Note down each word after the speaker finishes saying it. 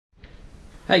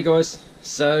Hey guys,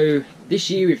 so this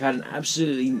year we've had an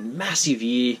absolutely massive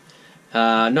year,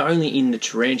 not only in the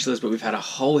tarantulas, but we've had a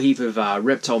whole heap of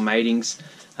reptile matings.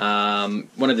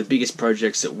 One of the biggest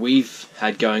projects that we've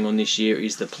had going on this year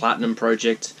is the platinum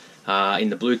project in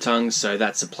the blue tongues. So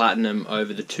that's a platinum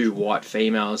over the two white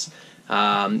females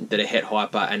that are het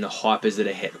hyper and the hypers that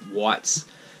are het whites.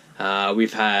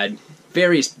 We've had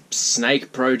various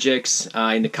snake projects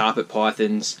in the carpet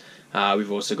pythons.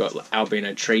 We've also got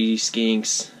albino tree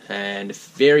skinks and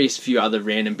various few other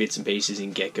random bits and pieces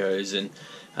in geckos and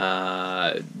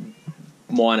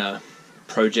minor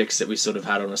projects that we sort of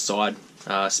had on a side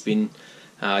spin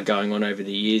going on over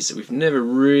the years that we've never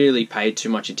really paid too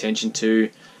much attention to,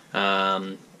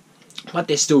 but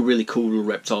they're still really cool little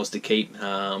reptiles to keep. You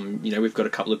know, we've got a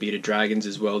couple of bearded dragons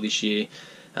as well this year.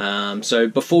 So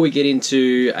before we get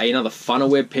into another funnel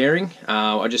web pairing,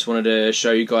 I just wanted to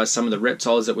show you guys some of the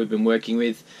reptiles that we've been working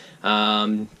with,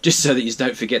 just so that you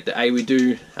don't forget that we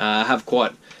do have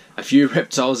quite a few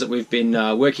reptiles that we've been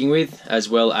working with, as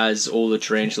well as all the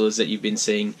tarantulas that you've been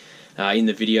seeing in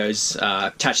the videos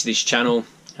attached to this channel.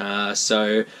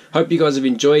 So hope you guys have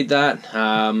enjoyed that.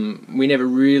 We never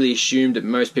really assumed that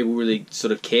most people really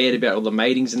sort of cared about all the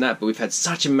matings and that, but we've had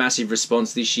such a massive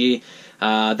response this year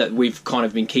that we've kind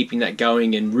of been keeping that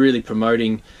going and really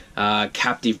promoting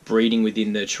captive breeding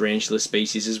within the tarantula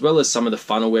species, as well as some of the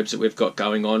funnel webs that we've got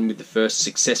going on with the first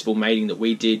successful mating that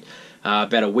we did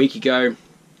about a week ago.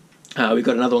 We've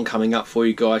got another one coming up for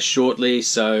you guys shortly,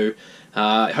 so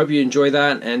I hope you enjoy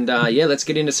that, and yeah, let's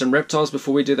get into some reptiles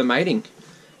before we do the mating.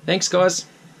 Thanks guys.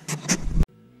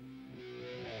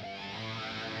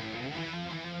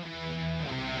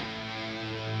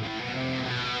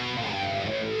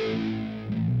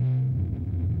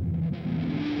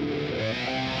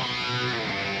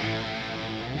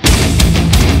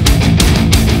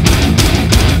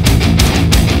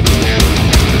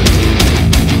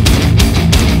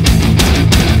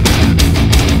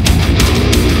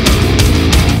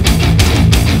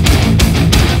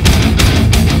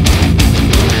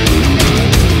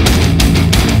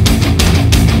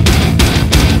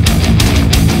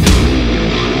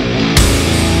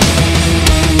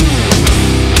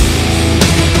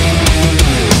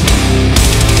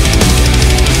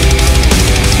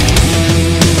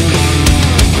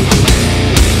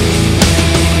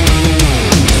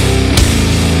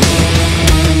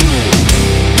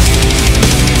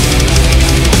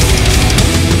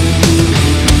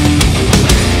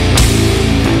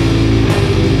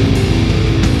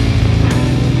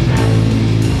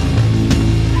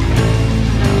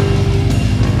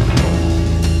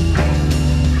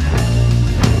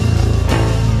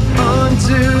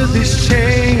 These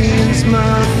chains,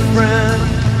 my friend,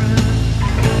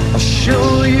 I'll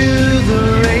show you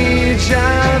the rage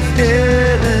I've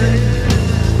hidden.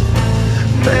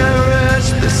 Perish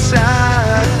the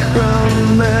sacrament.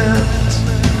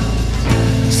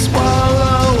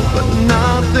 Swallow, but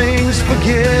nothing's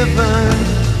forgiven.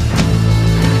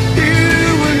 You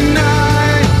and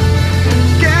I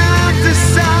can't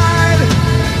decide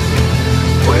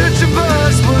which of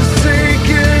us was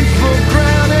taken for granted.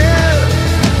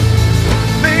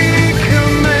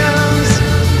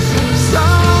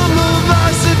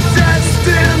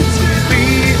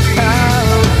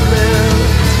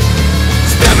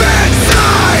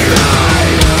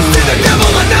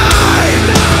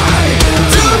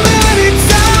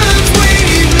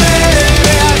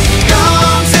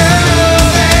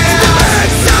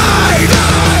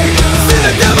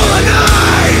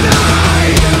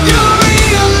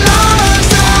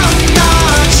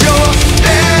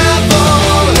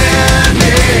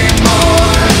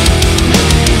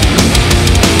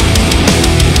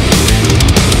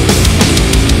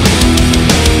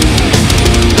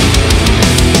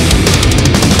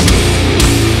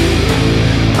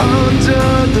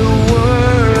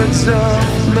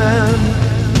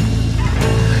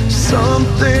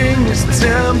 Something is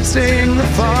tempting the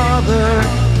Father.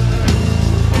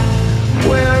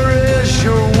 Where is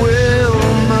your will,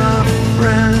 my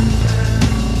friend?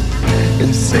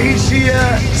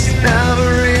 Insatiates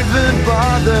never even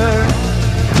bother.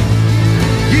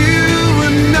 You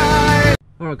and I.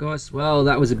 Alright guys, well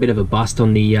that was a bit of a bust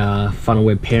on the funnel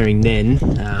web pairing then.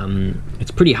 It's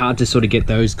pretty hard to sort of get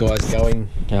those guys going.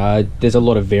 There's a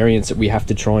lot of variants that we have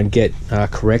to try and get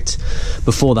correct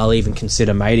before they'll even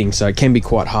consider mating, so it can be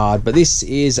quite hard. But this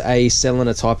is a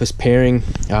Selenotypus pairing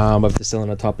of the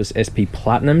Selenotypus SP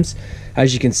Platinums.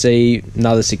 As you can see,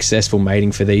 another successful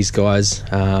mating for these guys.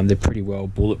 They're pretty well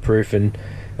bulletproof and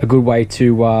a good way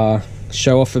to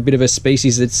show off a bit of a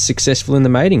species that's successful in the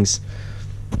matings.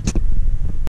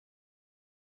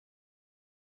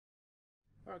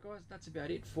 Alright guys, that's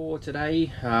about it for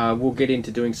today. We'll get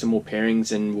into doing some more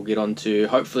pairings, and we'll get on to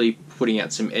hopefully putting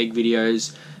out some egg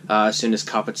videos as soon as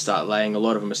carpets start laying. A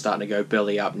lot of them are starting to go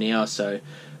belly up now, so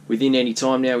within any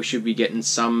time now we should be getting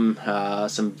some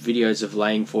videos of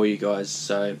laying for you guys.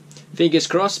 So fingers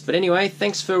crossed. But anyway,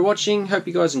 thanks for watching. Hope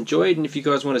you guys enjoyed, and if you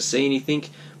guys want to see anything,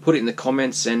 put it in the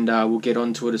comments and we'll get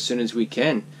on to it as soon as we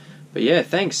can. But yeah,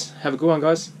 thanks. Have a good one,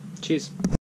 guys. Cheers.